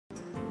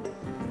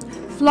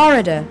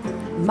Florida.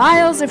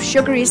 Miles of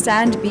sugary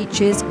sand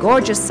beaches,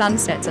 gorgeous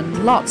sunsets,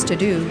 and lots to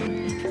do.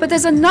 But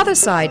there's another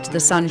side to the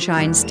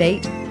Sunshine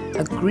State,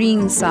 a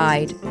green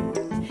side.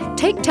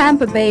 Take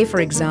Tampa Bay, for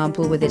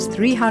example, with its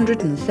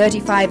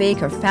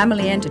 335-acre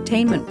family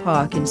entertainment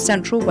park in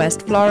Central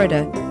West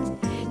Florida.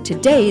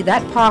 Today,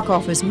 that park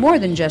offers more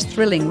than just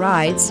thrilling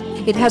rides.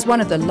 It has one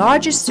of the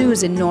largest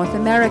zoos in North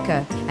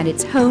America, and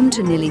it's home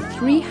to nearly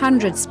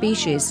 300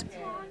 species.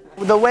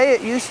 The way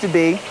it used to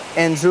be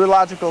in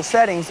zoological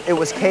settings, it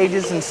was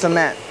cages and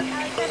cement.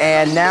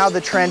 And now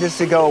the trend is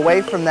to go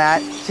away from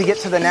that to get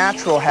to the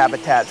natural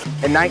habitats.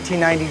 In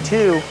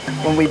 1992,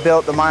 when we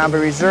built the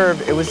Mayamba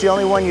Reserve, it was the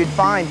only one you'd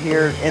find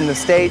here in the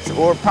States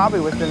or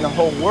probably within the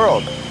whole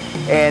world.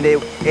 And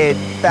it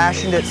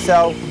fashioned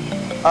itself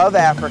of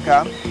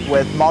Africa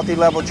with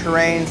multi-level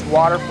terrains,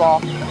 waterfall,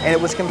 and it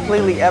was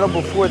completely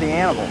edible for the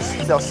animals.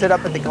 They'll sit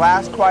up at the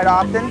glass quite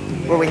often,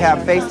 where we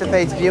have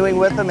face-to-face viewing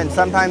with them, and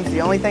sometimes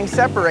the only thing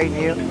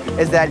separating you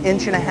is that 1.5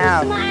 inches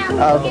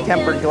of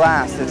tempered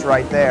glass that's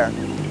right there.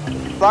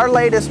 Our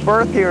latest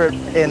birth here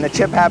in the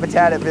chip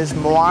habitat is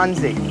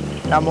Mwanzi.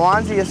 Now,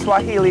 Mwanzi is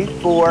Swahili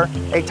for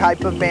a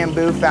type of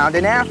bamboo found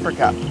in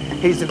Africa.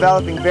 He's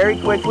developing very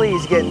quickly.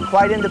 He's getting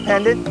quite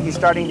independent. He's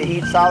starting to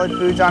eat solid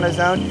foods on his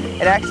own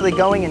and actually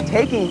going and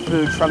taking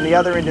foods from the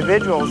other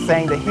individuals,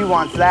 saying that he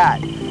wants that,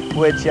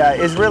 which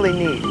is really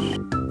neat.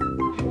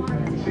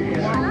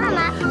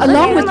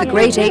 Along with the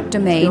Great Ape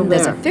Domain,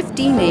 there's a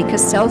 15-acre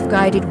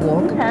self-guided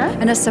walk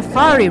and a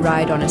safari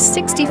ride on a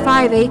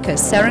 65-acre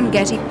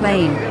Serengeti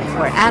plain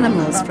where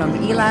animals from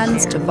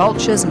elands to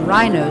vultures and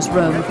rhinos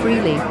roam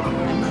freely.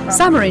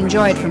 Some are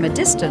enjoyed from a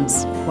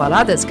distance, while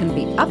others can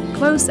be up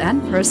close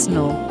and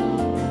personal.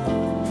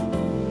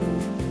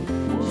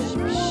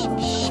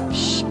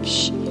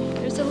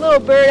 There's a little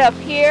bird up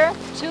here,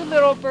 2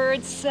 little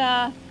birds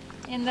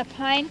in the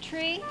pine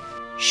tree.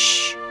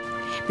 Shh!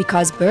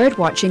 Because bird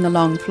watching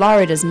along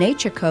Florida's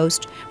nature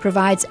coast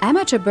provides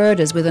amateur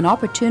birders with an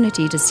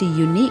opportunity to see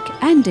unique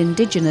and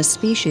indigenous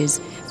species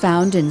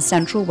found in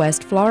Central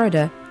West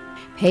Florida.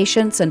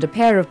 Patience and a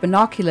pair of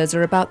binoculars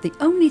are about the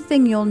only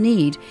thing you'll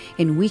need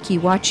in Weeki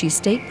Wachee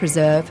State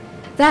Preserve.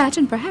 That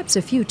and perhaps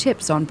a few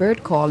tips on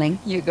bird calling.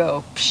 You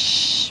go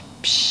psh,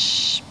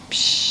 psh,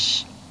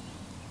 psh,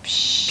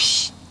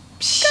 psh,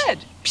 psh. Good.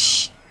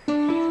 Psh.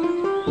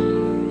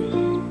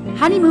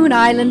 Honeymoon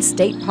Island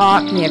State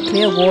Park near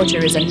Clearwater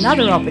is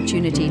another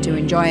opportunity to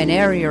enjoy an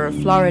area of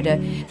Florida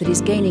that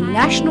is gaining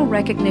national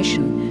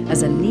recognition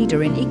as a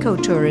leader in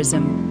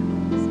ecotourism.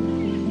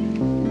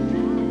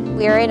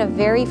 We are in a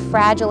very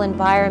fragile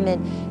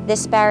environment.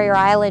 This barrier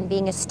island,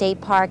 being a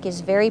state park, is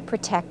very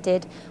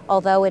protected,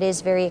 although it is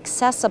very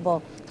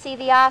accessible. See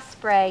the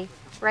osprey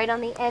right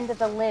on the end of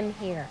the limb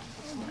here.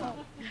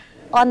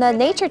 On the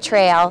nature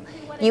trail,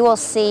 you will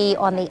see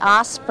on the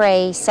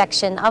osprey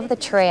section of the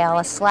trail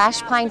a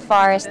slash pine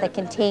forest that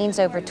contains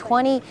over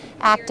 20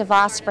 active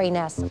osprey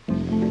nests.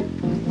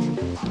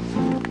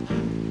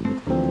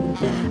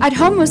 At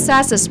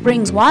Homosassa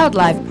Springs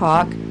Wildlife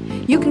Park,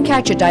 you can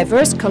catch a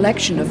diverse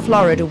collection of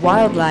Florida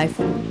wildlife.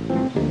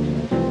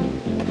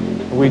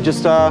 We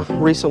just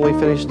recently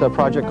finished a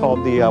project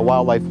called the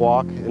Wildlife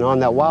Walk, and on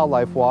that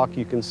Wildlife Walk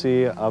you can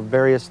see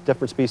various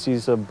different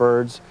species of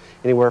birds,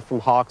 anywhere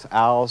from hawks,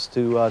 owls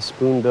to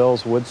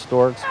spoonbills, wood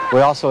storks. We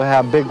also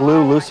have Big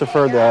Lou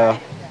Lucifer, the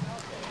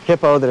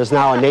hippo that is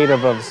now a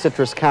native of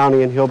Citrus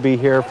County, and he'll be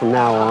here from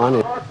now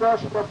on.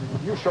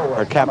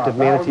 Our captive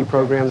manatee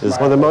program is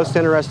one of the most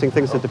interesting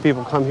things that the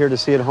people come here to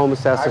see at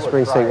Homosassa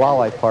Springs State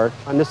Wildlife Park.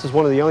 And this is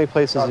one of the only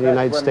places in the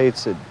United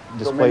States that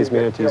displays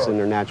manatees in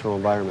their natural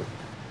environment.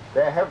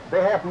 They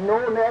have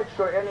no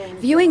natural enemies.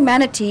 Viewing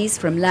manatees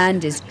from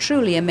land is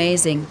truly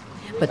amazing,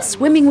 but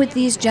swimming with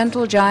these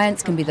gentle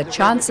giants can be the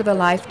chance of a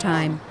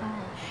lifetime.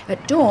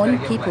 At dawn,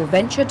 people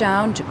venture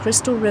down to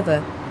Crystal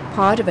River,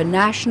 part of a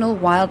national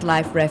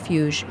wildlife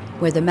refuge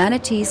where the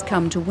manatees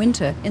come to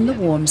winter in the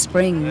warm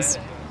springs.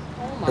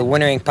 The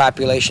wintering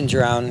population's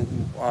around,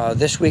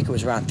 this week it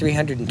was around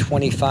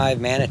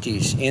 325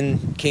 manatees in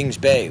Kings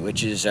Bay,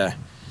 which is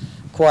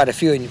quite a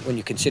few when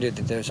you consider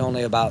that there's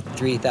only about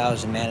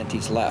 3,000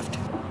 manatees left.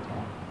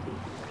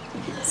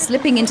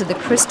 Slipping into the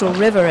Crystal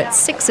River at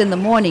 6 in the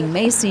morning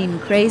may seem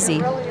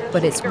crazy,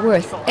 but it's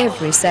worth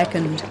every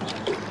second.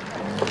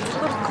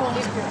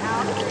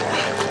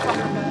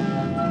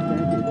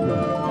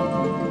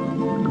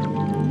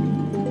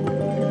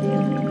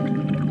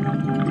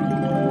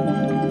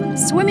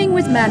 Swimming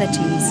with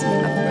manatees,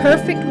 a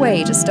perfect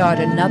way to start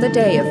another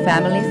day of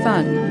family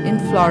fun in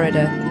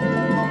Florida.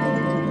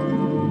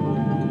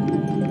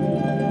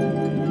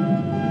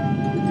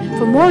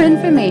 For more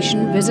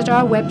information, visit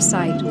our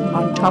website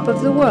on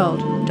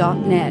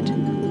topoftheworld.net.